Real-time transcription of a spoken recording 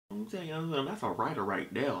saying, that's a writer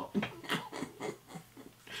right there.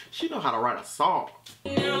 She know how to write a song.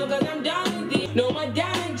 Now, cause I'm done with it. No more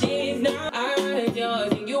damages. Now I heard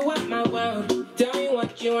yours and you want my world. Tell me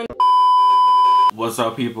what you want. What's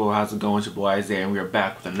up, people? How's it going? It's your boy Isaiah, and we are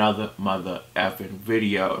back with another mother effing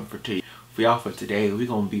video. And for y'all for today, we're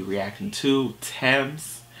gonna be reacting to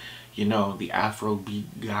Tems. You know, the Afrobeat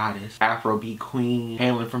goddess, Afrobeat queen,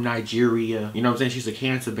 hailing from Nigeria. You know what I'm saying? She's a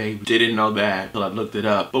Cancer baby. Didn't know that until I looked it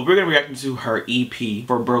up. But we're gonna be reacting to her EP,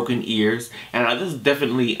 For Broken Ears. And this is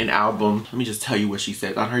definitely an album. Let me just tell you what she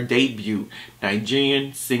says. On her debut,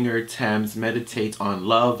 Nigerian singer Tems meditates on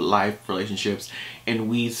love, life, relationships, and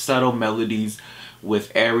weaves subtle melodies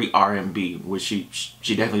with airy R&B, which she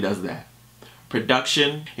definitely does that.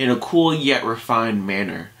 Production in a cool yet refined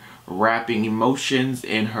manner. Wrapping emotions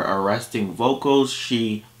in her arresting vocals,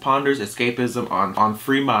 she ponders escapism on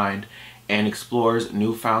free mind and explores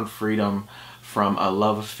newfound freedom from a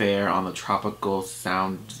love affair on the tropical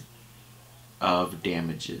sound of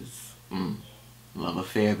damages. Love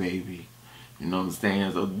affair, baby. You know what I'm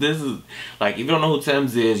saying? So this is, like, if you don't know who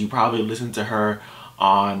Tems is, you probably listened to her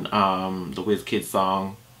on the wizkid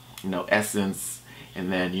song, you know, Essence. And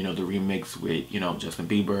then, you know, the remix with, you know, Justin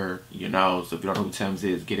Bieber, you know. So if you don't know who Tems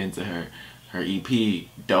is, get into her EP.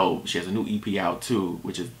 Dope. She has a new EP out too,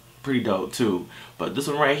 which is pretty dope too. But this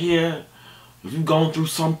one right here, if you're going through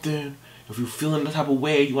something, if you're feeling the type of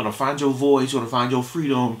way, you want to find your voice, you want to find your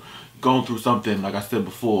freedom, going through something, like I said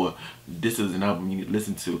before, this is an album you need to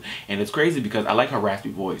listen to. And it's crazy because I like her raspy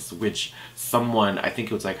voice, which someone, I think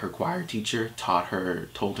it was like her choir teacher, told her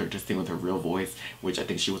to sing with her real voice, which I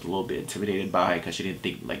think she was a little bit intimidated by because she didn't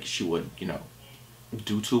think like she would, you know,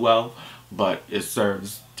 do too well. But it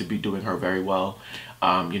serves to be doing her very well.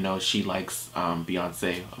 You know, she likes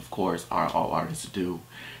Beyonce, of course, all artists do.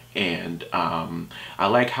 And I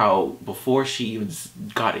like how before she even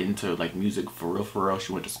got into like music for real,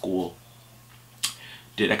 she went to school,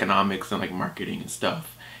 did economics and like marketing and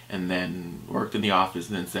stuff, and then worked in the office,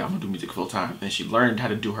 and then said, I'm gonna do music full time. Then she learned how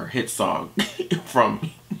to do her hit song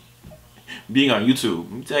from being on YouTube.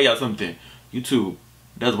 Let me tell y'all something, YouTube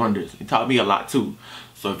does wonders. It taught me a lot too.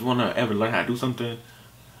 So if you wanna ever learn how to do something,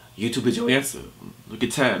 YouTube is your answer. Look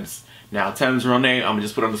at Tems. Now Tems' real name, I'm gonna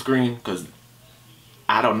just put on the screen because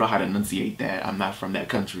I don't know how to enunciate that. I'm not from that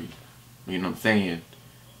country. You know what I'm saying?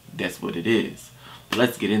 That's what it is. But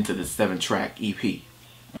let's get into this 7-track EP.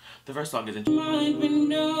 The first song is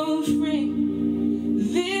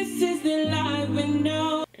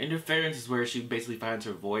Interference is where she basically finds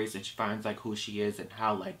her voice and she finds like who she is and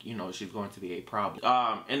how, like, you know, she's going to be a problem.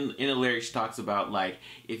 In the lyrics she talks about like,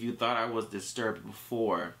 if you thought I was disturbed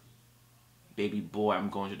before, baby boy, I'm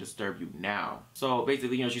going to disturb you now. So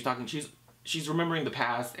basically, you know, she's remembering the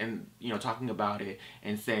past and, you know, talking about it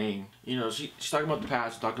and saying, you know, she's talking about the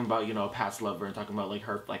past, talking about, you know, a past lover, and talking about like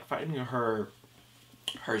her, like finding her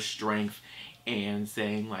strength and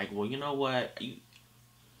saying like, well, you know what,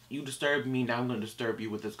 you disturbed me, now I'm going to disturb you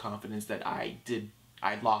with this confidence that I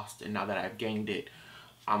lost, and now that I've gained it,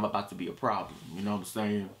 I'm about to be a problem. You know what I'm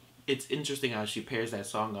saying? It's interesting how she pairs that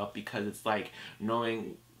song up because it's like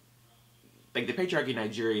knowing, like, the patriarchy in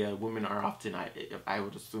Nigeria, women are often, I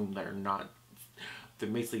would assume, they're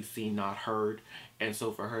basically seen, not heard. And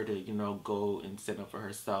so for her to, you know, go and stand up for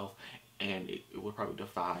herself, and it would probably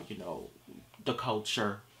defy, you know, the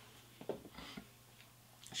culture.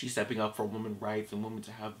 She's stepping up for women's rights and women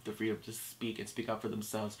to have the freedom to speak and speak up for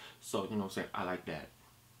themselves. So, you know what I'm saying? I like that.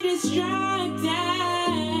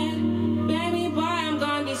 Baby boy, I'm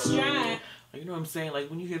gonna distract. Like, you know what I'm saying? Like,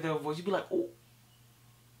 when you hear their voice, you be like, oh,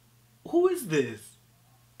 who is this?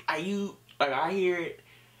 Are you, like, I hear it,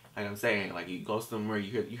 like I'm saying, like, you go somewhere,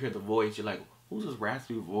 you hear the voice, you're like, who's this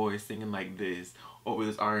raspy voice singing like this over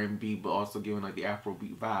this R&B, but also giving like the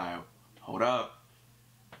Afrobeat vibe? Hold up,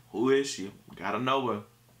 who is she? Gotta know her.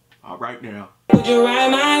 All right now. Would you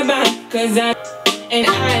ride my bike? Cause I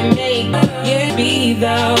make you be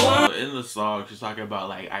the one. In the song, she's talking about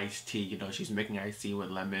like iced tea. You know, she's making iced tea with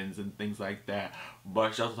lemons and things like that.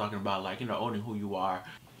 But she's also talking about, like, you know, owning who you are.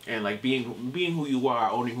 And like being who you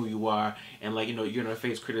are, owning who you are, and like, you know, you're gonna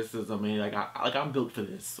face criticism, and like I'm built for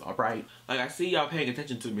this, all right? Like, I see y'all paying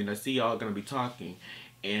attention to me, and I see y'all gonna be talking,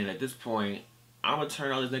 and at this point, I'm gonna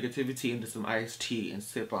turn all this negativity into some iced tea and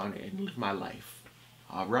sip on it and live my life.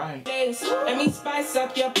 All right. Let me spice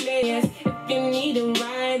up your players. If you need a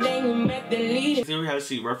ride, then you met the leader. See how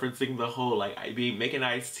she referencing the whole, like, making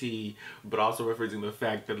iced tea, but also referencing the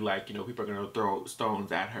fact that, like, you know, people are gonna throw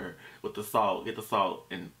stones at her with the salt, get the salt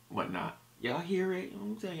and whatnot. Y'all hear it?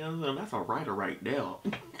 I'm telling you, that's a writer right there.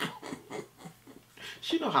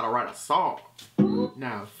 She know how to write a song.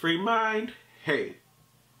 Now, free mind, hey.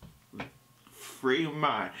 Free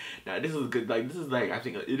Mind. Now this is good. Like this is like I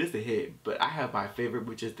think it is a hit, but I have my favorite,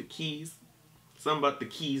 which is the Keys. Something about the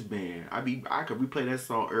Keys band. I could replay that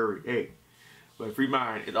song every day. But Free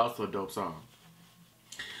Mind is also a dope song.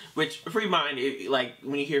 Which Free Mind, like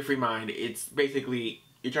when you hear Free Mind, it's basically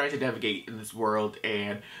you're trying to navigate in this world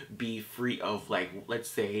and be free of, like, let's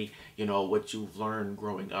say, you know, what you've learned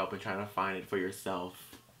growing up and trying to find it for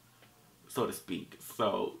yourself, so to speak.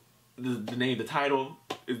 So the name, the title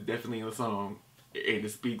is definitely in the song, and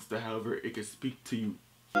it speaks to however it can speak to you.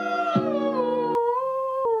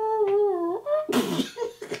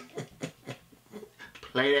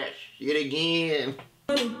 Play that shit again.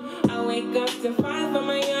 I wake up to find for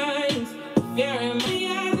my eyes.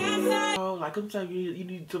 Oh, like sometimes you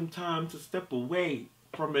need some time to step away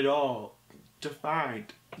from it all to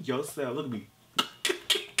find yourself. Look at me.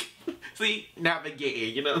 See,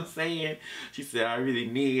 navigating, you know what I'm saying? She said, I really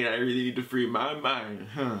need to free my mind.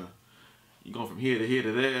 Huh. You going from here to here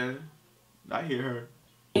to there. I hear her.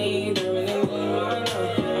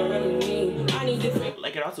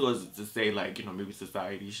 Like, it also goes to say, like, you know, maybe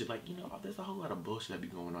society should, like, you know, there's a whole lot of bullshit that be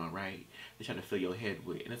going on, right? They try to fill your head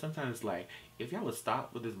with. And then sometimes it's like, if y'all would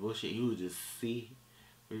stop with this bullshit, you would just see.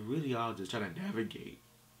 We really all just trying to navigate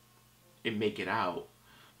and make it out.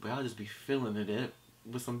 But y'all just be filling it up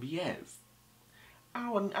with some BS.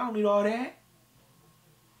 I don't need all that.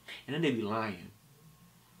 And then they be lying.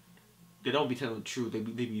 They don't be telling the truth. They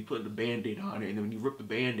be putting the Band-Aid on it. And then when you rip the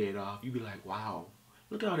Band-Aid off, you be like, wow,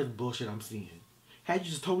 look at all this bullshit I'm seeing. Had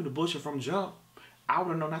you just told me the bullshit from jump, I would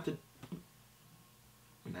have known not to.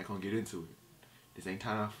 We're not going to get into it. This ain't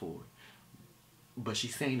time for it. But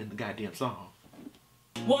she's saying in the goddamn song.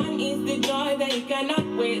 One is the joy that you cannot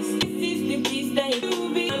waste. This is the peace that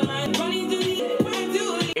you be.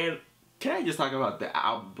 And can I just talk about the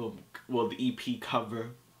album, well, the EP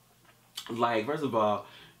cover? Like, first of all,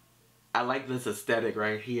 I like this aesthetic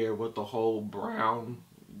right here with the whole brown,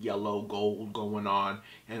 yellow, gold going on,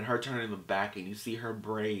 and her turning the back, and you see her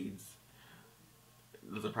braids.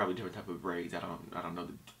 Those are probably different type of braids. I don't know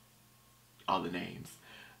all the names,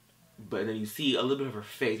 but then you see a little bit of her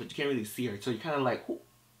face, but you can't really see her. So you're kind of like,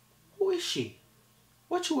 who is she?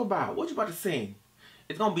 What you about? What you about to sing?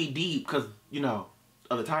 It's gonna be deep because, you know,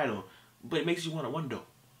 of the title, but it makes you want to wonder,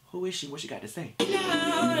 who is she? What she got to say?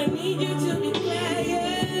 I need you to be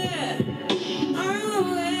quiet.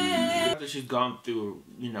 After she's gone through,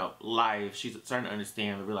 you know, life, she's starting to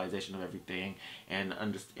understand the realization of everything, and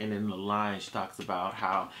in the line she talks about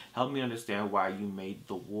how, help me understand why you made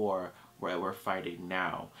the war where we're fighting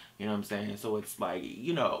now. You know what I'm saying? So it's like,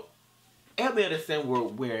 you know, help me understand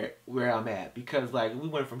where I'm at, because like we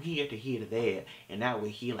went from here to there, and now we're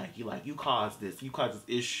here. You caused this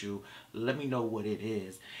issue. Let me know what it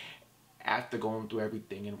is. After going through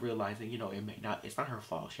everything and realizing, you know, it's not her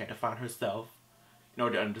fault. She had to find herself, in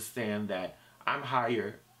order to understand that I'm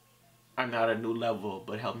higher, I'm not a new level,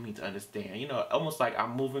 but help me to understand. You know, almost like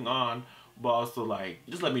I'm moving on, but also like,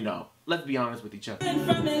 just let me know. Let's be honest with each other.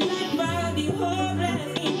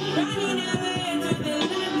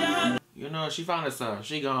 You know, she found herself.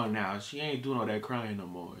 She gone now. She ain't doing all that crying no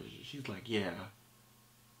more. She's like, yeah,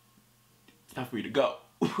 it's time for me to go.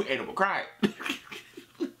 Ain't no more crying.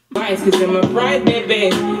 Cause I'm a bride,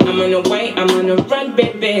 baby. I'm on the way, I'm on the run,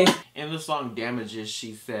 baby. In the song Damages,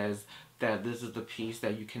 she says that this is the peace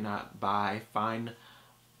that you cannot buy. Find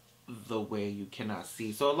the way you cannot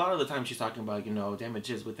see. So a lot of the time she's talking about, you know,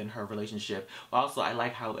 damages within her relationship. But also I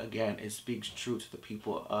like how, again, it speaks true to the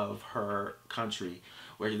people of her country,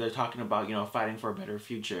 where they're talking about, you know, fighting for a better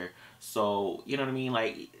future. So, you know what I mean?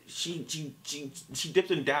 Like, she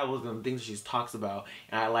dips and dabbles in the things that she talks about,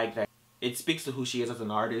 and I like that. It speaks to who she is as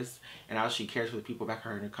an artist, and how she cares for the people back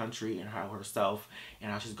in her country, and how herself,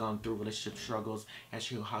 and how she's gone through relationship struggles, and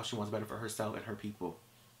how she wants better for herself and her people.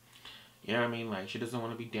 You know what I mean? Like, she doesn't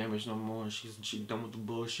want to be damaged no more. She's done with the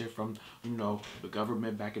bullshit from, you know, the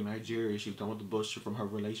government back in Nigeria. She's done with the bullshit from her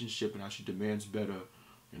relationship, and how she demands better.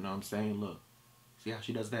 You know what I'm saying? Look, see how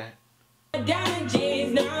she does that?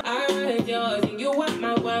 Now I heard yours and you want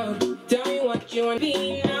my world. Tell me what you want to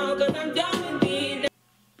be now, cause I'm done with being.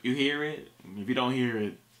 You hear it? If you don't hear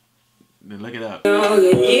it, then look it up.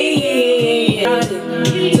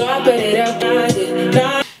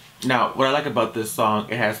 Now, what I like about this song,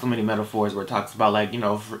 it has so many metaphors where it talks about, like, you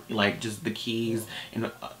know, like just the keys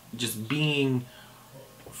and just being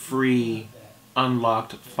free,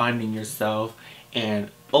 unlocked, finding yourself, and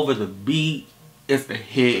over the beat, it's the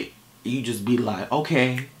hit. You just be like,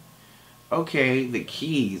 okay, the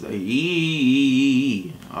keys,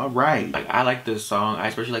 all right. Like, I like this song. I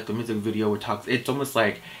especially like the music video where it's almost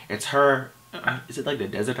like it's her. Is it like the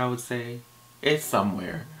desert? I would say it's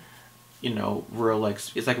somewhere. you know, real, like,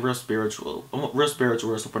 it's like real spiritual, real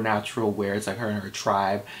supernatural, where it's like her and her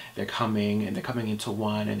tribe, they're coming into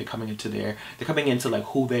one, and they're coming into like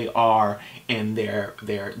who they are and their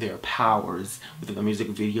powers within the music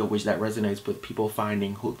video, which that resonates with people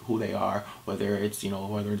finding who they are, whether it's, you know,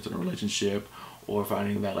 whether it's in a relationship, or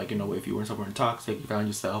finding that, like, you know, if you were somewhere toxic, you found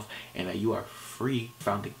yourself and that you are free,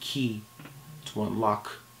 found the key to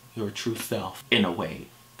unlock your true self in a way.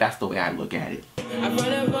 That's the way I look at it.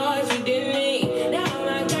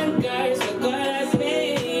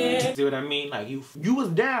 See what I mean? Like, you was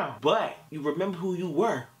down, but you remember who you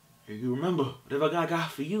were. You remember whatever God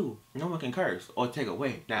got for you. No one can curse or take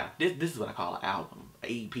away. Now, this is what I call an album, an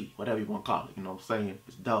EP, whatever you want to call it. You know what I'm saying?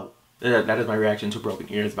 It's dope. That is my reaction to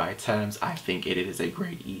Broken Ears by Tems. I think it is a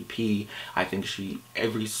great EP. I think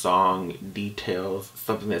every song details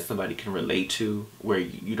something that somebody can relate to, where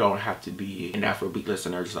you don't have to be an Afrobeat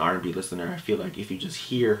listener, just an R&B listener. I feel like if you just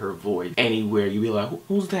hear her voice anywhere, you be like,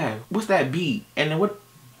 who's that? What's that beat? And then what?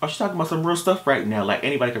 Oh, she's talking about some real stuff right now. Like,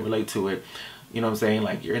 anybody can relate to it. You know what I'm saying?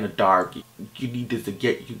 Like, you're in the dark. You need this to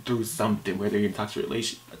get you through something, whether you're in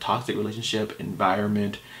a toxic relationship,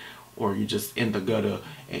 environment, or you're just in the gutter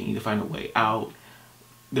and you need to find a way out.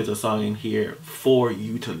 There's a song in here for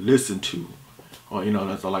you to listen to. Well, you know,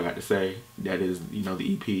 that's all I got to say. That is, you know,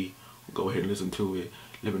 the EP. Go ahead and listen to it.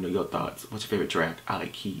 Let me know your thoughts. What's your favorite track? I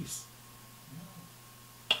like Keys.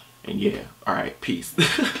 And yeah, alright, peace.